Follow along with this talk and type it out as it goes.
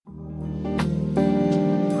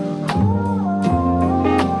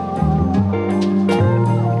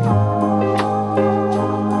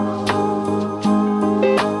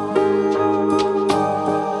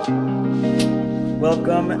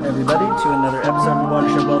episode of the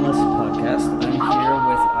Watershed Wellness Podcast. I'm here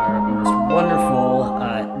with our most wonderful,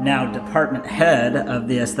 now department head of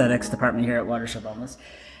the aesthetics department here at Watershed Wellness,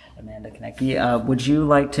 Amanda Konecki. Would you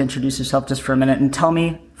like to introduce yourself just for a minute and tell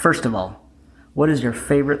me, first of all, what is your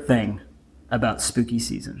favorite thing about spooky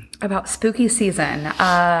season? About spooky season.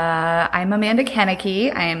 I'm Amanda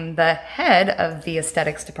Konecki. I'm the head of the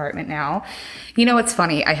aesthetics department now. You know, it's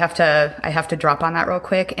funny. I have to drop on that real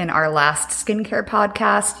quick. In our last skincare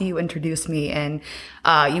podcast, you introduced me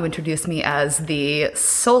as the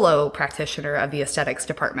solo practitioner of the aesthetics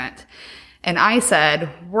department. And I said,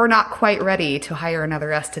 we're not quite ready to hire another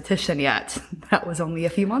esthetician yet. That was only a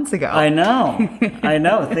few months ago. I know.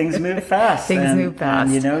 Things move fast. Move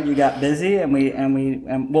fast. And, you got busy and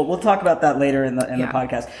we'll talk about that later in the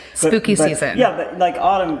podcast. Spooky season. Yeah, but like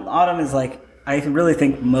autumn is like, I really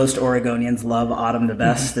think most Oregonians love autumn the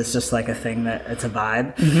best. It's just like a thing it's a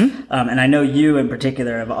vibe. Mm-hmm. And I know you in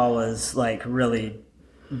particular have always like really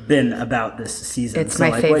been about this season. It's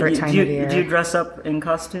my favorite time of year. Do you dress up in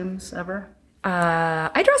costumes ever?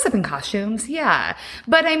 I dress up in costumes, yeah.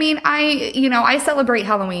 But I mean, I celebrate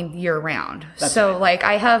Halloween year round. Like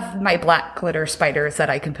I have my black glitter spiders that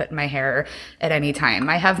I can put in my hair at any time.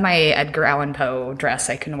 I have my Edgar Allan Poe dress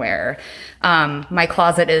I can wear. My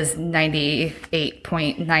closet is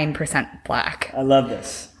 98.9% black. I love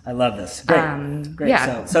this. Great.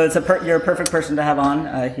 Yeah. So you're a perfect person to have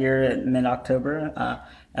on here at mid-October.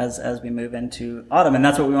 As we move into autumn, and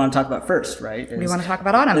that's what we want to talk about first, right? We want to talk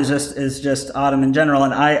about autumn. Is just autumn in general,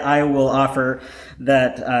 and I will offer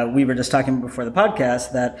that we were just talking before the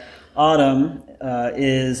podcast that autumn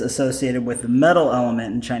is associated with the metal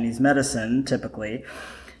element in Chinese medicine, typically.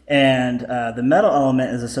 And the metal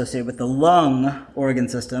element is associated with the lung organ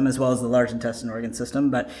system as well as the large intestine organ system.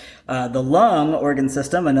 But the lung organ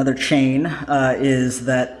system, another chain, is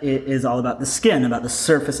that it is all about the skin, about the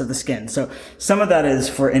surface of the skin. So some of that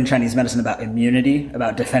is in Chinese medicine about immunity,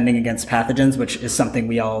 about defending against pathogens, which is something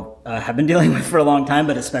we all have been dealing with for a long time,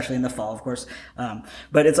 but especially in the fall, of course.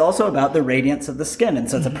 But it's also about the radiance of the skin.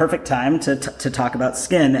 And so it's a perfect time to talk about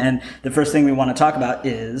skin. And the first thing we want to talk about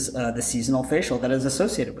is the seasonal facial that is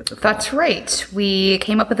associated with. That's right. We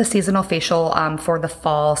came up with a seasonal facial for the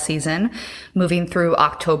fall season, moving through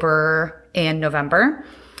October and November.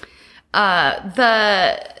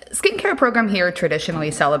 The skincare program here traditionally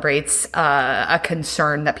celebrates a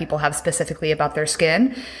concern that people have specifically about their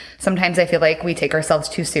skin. Sometimes I feel like we take ourselves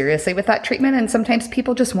too seriously with that treatment, and sometimes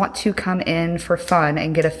people just want to come in for fun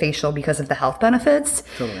and get a facial because of the health benefits.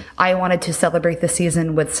 Totally. I wanted to celebrate the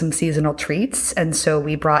season with some seasonal treats, and so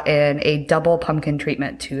we brought in a double pumpkin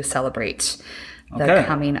treatment to celebrate the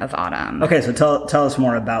coming of autumn. Okay, so tell us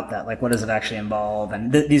more about that. Like, what does it actually involve?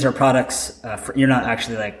 And these are products. You're not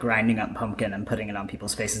actually like grinding up pumpkin and putting it on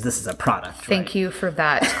people's faces. This is a product. Thank you for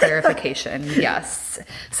that clarification. Yes,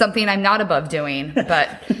 something I'm not above doing,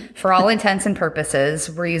 but for all intents and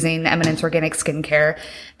purposes, we're using Eminence Organic Skincare.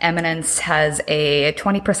 Eminence has a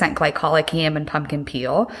 20% glycolic yam and pumpkin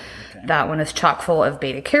peel. That one is chock full of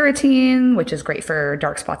beta carotene, which is great for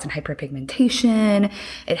dark spots and hyperpigmentation.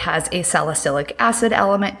 It has a salicylic acid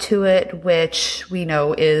element to it, which we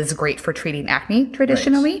know is great for treating acne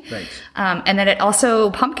traditionally. Right. And then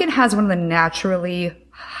pumpkin has one of the naturally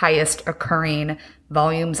highest occurring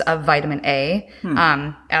volumes of vitamin A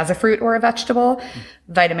as a fruit or a vegetable.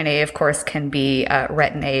 Vitamin A, of course, can be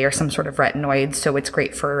retin A or some sort of retinoid, so it's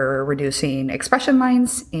great for reducing expression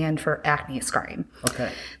lines and for acne scarring.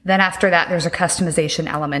 Okay. Then after that, there's a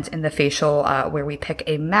customization element in the facial where we pick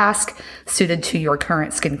a mask suited to your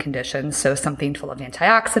current skin conditions. So something full of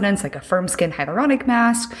antioxidants, like a firm skin hyaluronic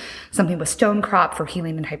mask, something with stone crop for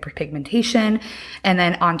healing and hyperpigmentation. And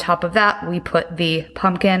then on top of that, we put the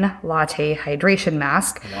pumpkin latte hydration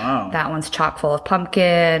mask. Wow. That one's chock full of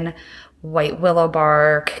pumpkin, white willow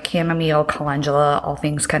bark, chamomile, calendula, all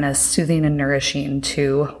things kind of soothing and nourishing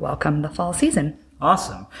to welcome the fall season.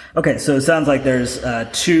 Awesome. Okay, so it sounds like there's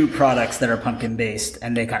two products that are pumpkin based,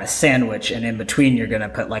 and they kind of sandwich, and in between you're going to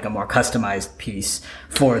put like a more customized piece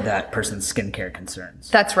for that person's skincare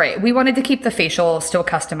concerns. That's right. We wanted to keep the facial still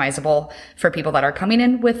customizable for people that are coming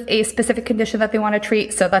in with a specific condition that they want to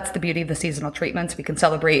treat. So that's the beauty of the seasonal treatments. We can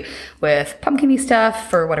celebrate with pumpkin-y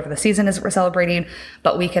stuff for whatever the season is that we're celebrating,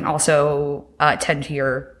 but we can also tend to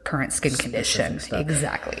your current skin condition.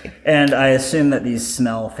 Exactly. And I assume that these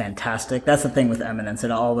smell fantastic. That's the thing with Eminence.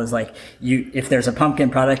 It always like if there's a pumpkin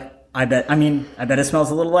product, I bet it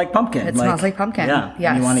smells a little like pumpkin. It smells like pumpkin. Yeah.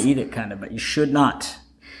 Yes. You want to eat it kind of, but you should not.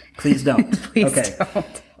 Please don't. Please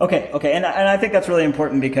don't. Okay. And I think that's really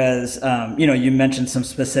important because, you mentioned some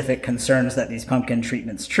specific concerns that these pumpkin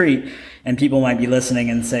treatments treat, and people might be listening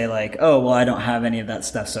and say like, oh, well, I don't have any of that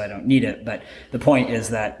stuff, so I don't need it. But the point is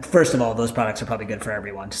that, first of all, those products are probably good for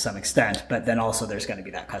everyone to some extent, but then also there's going to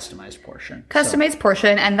be that customized portion.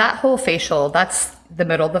 Portion, and that whole facial, that's the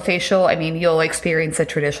middle of the facial. I mean, you'll experience the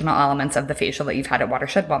traditional elements of the facial that you've had at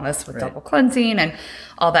Watershed Wellness with double cleansing and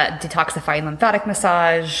all that detoxifying lymphatic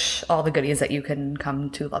massage, all the goodies that you can come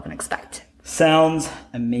to love and expect. Sounds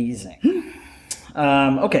amazing.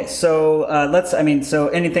 Okay, so so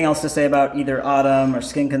anything else to say about either Autumn or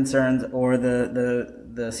skin concerns or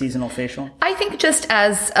the seasonal facial? I think just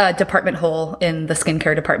as a department whole in the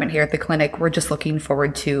skincare department here at the clinic, we're just looking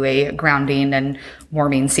forward to a grounding and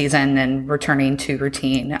warming season and returning to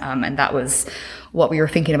routine. And that was what we were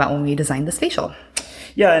thinking about when we designed this facial.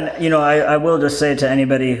 Yeah, and I will just say to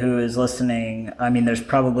anybody who is listening, I mean, there's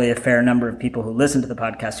probably a fair number of people who listen to the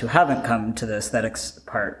podcast who haven't come to the aesthetics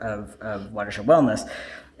part of Watershed Wellness.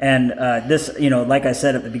 And this, like I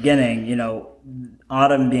said at the beginning,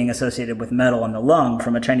 Autumn being associated with metal in the lung,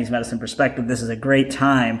 from a Chinese medicine perspective, this is a great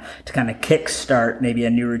time to kind of kickstart maybe a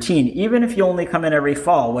new routine, even if you only come in every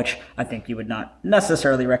fall, which I think you would not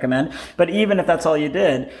necessarily recommend. But even if that's all you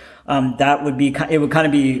did, it would kind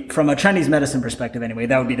of be, from a Chinese medicine perspective anyway,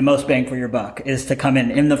 that would be the most bang for your buck, is to come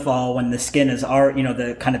in the fall when the skin is already,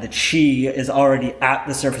 the kind of the qi is already at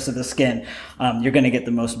the surface of the skin. You're going to get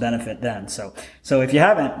the most benefit then. So if you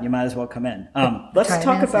haven't, you might as well come in. Let's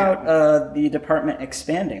talk about the department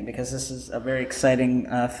expanding, because this is a very exciting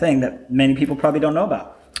thing that many people probably don't know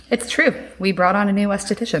about. It's true. We brought on a new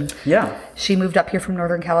esthetician. Yeah. She moved up here from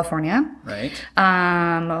Northern California. Right.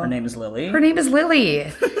 Her name is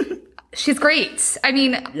Lily. She's great. I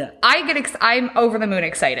mean, yeah. I'm over the moon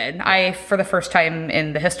excited. For the first time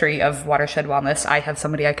in the history of Watershed Wellness, I have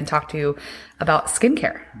somebody I can talk to about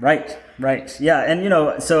skincare. Right. Yeah.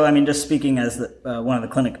 And, so, I mean, just speaking as one of the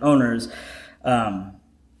clinic owners,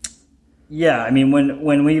 yeah, I mean,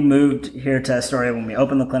 when we moved here to Astoria, when we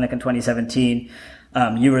opened the clinic in 2017,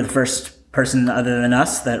 you were the first person other than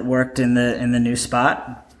us that worked in the new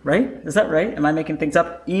spot. Right? Is that right? Am I making things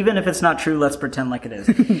up? Even if it's not true, let's pretend like it is.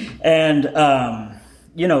 And,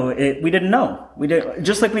 we didn't know.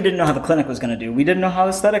 Just like we didn't know how the clinic was going to do. We didn't know how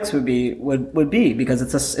aesthetics would be because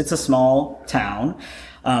it's a small town.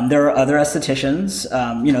 There are other estheticians,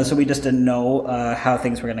 so we just didn't know, how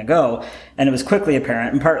things were going to go. And it was quickly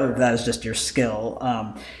apparent, and part of that is just your skill.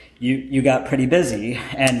 You got pretty busy,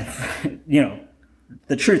 and,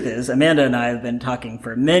 the truth is, Amanda and I have been talking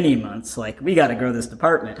for many months, like, we got to grow this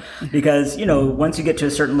department because, once you get to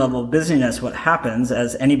a certain level of busyness, what happens,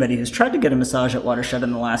 as anybody who's tried to get a massage at Watershed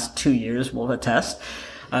in the last 2 years will attest,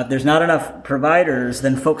 there's not enough providers,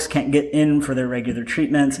 then folks can't get in for their regular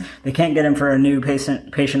treatments. They can't get in for a new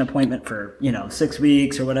patient appointment for, 6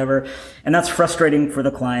 weeks or whatever. And that's frustrating for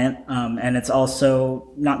the client. And it's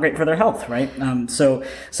also not great for their health, right?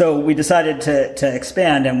 So we decided to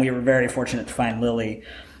expand, and we were very fortunate to find Lily.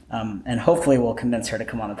 And hopefully we'll convince her to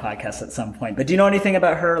come on the podcast at some point. But do you know anything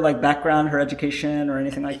about her, like, background, her education, or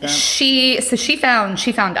anything like that? She found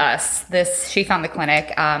us. She found the clinic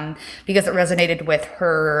because it resonated with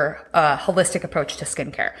her holistic approach to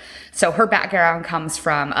skincare. So her background comes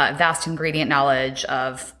from vast ingredient knowledge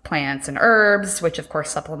of plants and herbs, which of course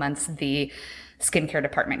supplements the skincare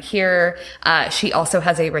department here. She also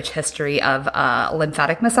has a rich history of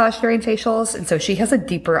lymphatic massage during facials, and so she has a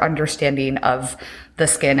deeper understanding of the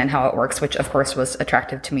skin and how it works, which of course was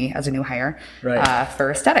attractive to me as a new hire for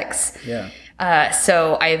aesthetics. Yeah.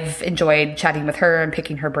 So I've enjoyed chatting with her and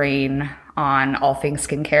picking her brain on all things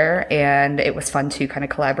skincare, and it was fun to kind of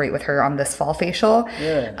collaborate with her on this fall facial.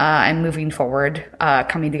 Yeah. And moving forward,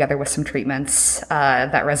 coming together with some treatments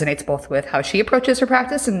that resonates both with how she approaches her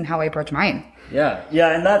practice and how I approach mine. Yeah,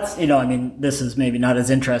 and that's, this is maybe not as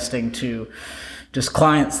interesting to just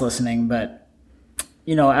clients listening, but,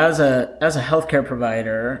 as a healthcare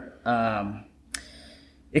provider,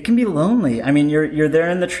 it can be lonely. I mean, you're there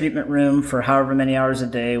in the treatment room for however many hours a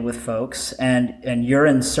day with folks, and you're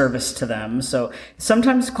in service to them. So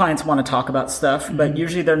sometimes clients want to talk about stuff, but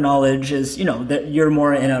usually their knowledge is, that you're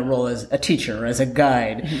more in a role as a teacher, as a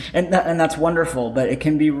guide, and that's wonderful. But it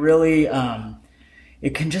can be really,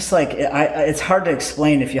 it can just it's hard to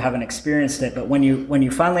explain if you haven't experienced it. But when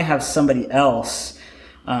you finally have somebody else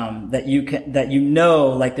that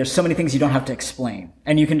like, there's so many things you don't have to explain,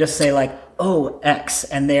 and you can just say like, oh, X,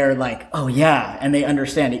 and they're like, oh yeah, and they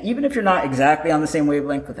understand it. Even if you're not exactly on the same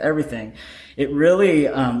wavelength with everything, it really,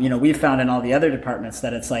 we've found in all the other departments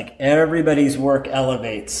that it's like everybody's work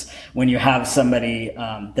elevates when you have somebody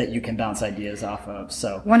that you can bounce ideas off of.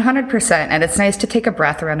 So 100%. And it's nice to take a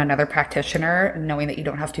breath around another practitioner, knowing that you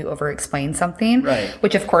don't have to over-explain something, right?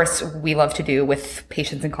 Which of course we love to do with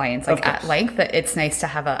patients and clients, like at length. It's nice to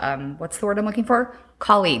have a, what's the word I'm looking for?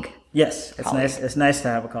 Colleague. Yes, it's nice. It's nice to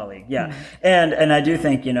have a colleague. Yeah, mm-hmm. and I do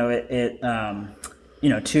think two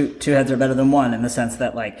heads are better than one in the sense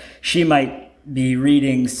that like she might be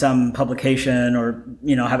reading some publication or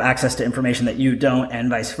have access to information that you don't, and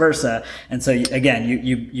vice versa. And so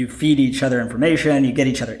you feed each other information, you get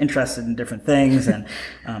each other interested in different things, and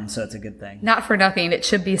so it's a good thing. Not for nothing, it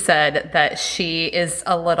should be said that she is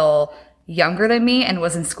a little younger than me and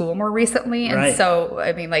was in school more recently. And right. So,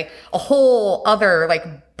 I mean, like a whole other like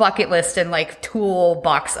bucket list and like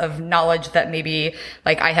toolbox of knowledge that maybe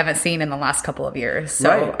like I haven't seen in the last couple of years. So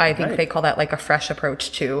right. I think they call that like a fresh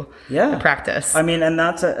approach to the practice. I mean, and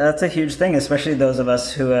that's a huge thing, especially those of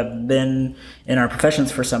us who have been in our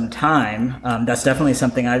professions for some time. That's definitely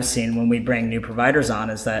something I've seen when we bring new providers on,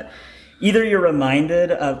 is that either you're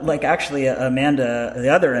reminded of, like actually Amanda, the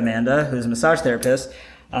other Amanda, who's a massage therapist,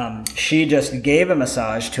 she just gave a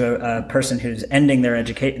massage to a person who's ending they're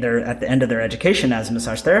at the end of their education as a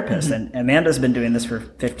massage therapist. Mm-hmm. And Amanda's been doing this for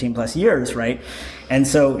 15 plus years, right? And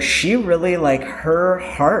so she really, like, her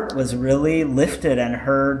heart was really lifted, and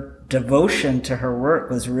her devotion to her work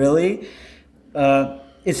was really,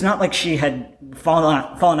 it's not like she had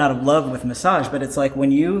fallen out of love with massage, but it's like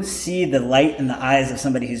when you see the light in the eyes of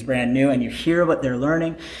somebody who's brand new and you hear what they're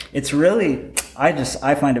learning, it's really,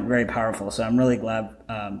 I find it very powerful. So I'm really glad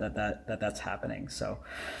that's happening. So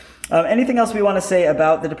anything else we want to say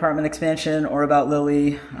about the department expansion or about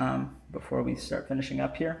Lily before we start finishing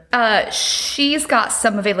up here? She's got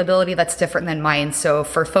some availability that's different than mine. So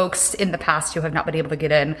for folks in the past who have not been able to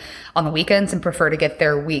get in on the weekends and prefer to get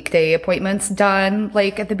their weekday appointments done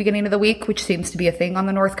like at the beginning of the week, which seems to be a thing on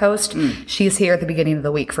the North Coast, she's here at the beginning of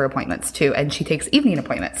the week for appointments too. And she takes evening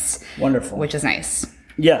appointments. Wonderful. Which is nice.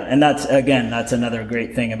 Yeah, and that's another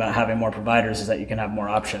great thing about having more providers, is that you can have more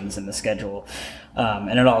options in the schedule.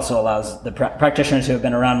 And it also allows the practitioners who have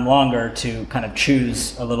been around longer to kind of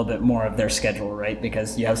choose a little bit more of their schedule, right?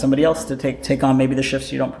 Because you have somebody else to take on maybe the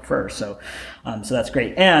shifts you don't prefer. So that's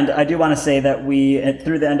great. And I do want to say that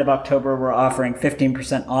through the end of October, we're offering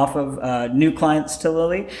 15% off of new clients to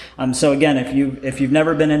Lily. So again, if you've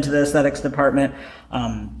never been into the aesthetics department,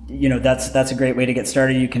 that's a great way to get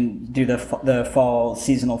started. You can do the fall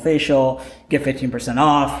seasonal facial, get 15%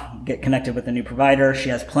 off, get connected with a new provider. She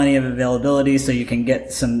has plenty of availability, so you can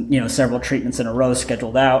get some, several treatments in a row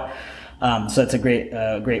scheduled out. So it's a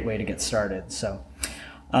great way to get started. So,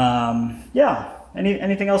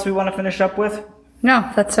 anything else we want to finish up with?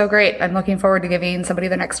 No, that's so great. I'm looking forward to giving somebody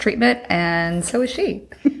the next treatment, and so is she.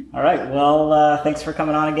 All right. Well, thanks for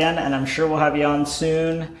coming on again, and I'm sure we'll have you on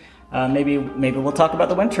soon. Maybe we'll talk about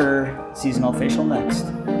the winter seasonal facial next.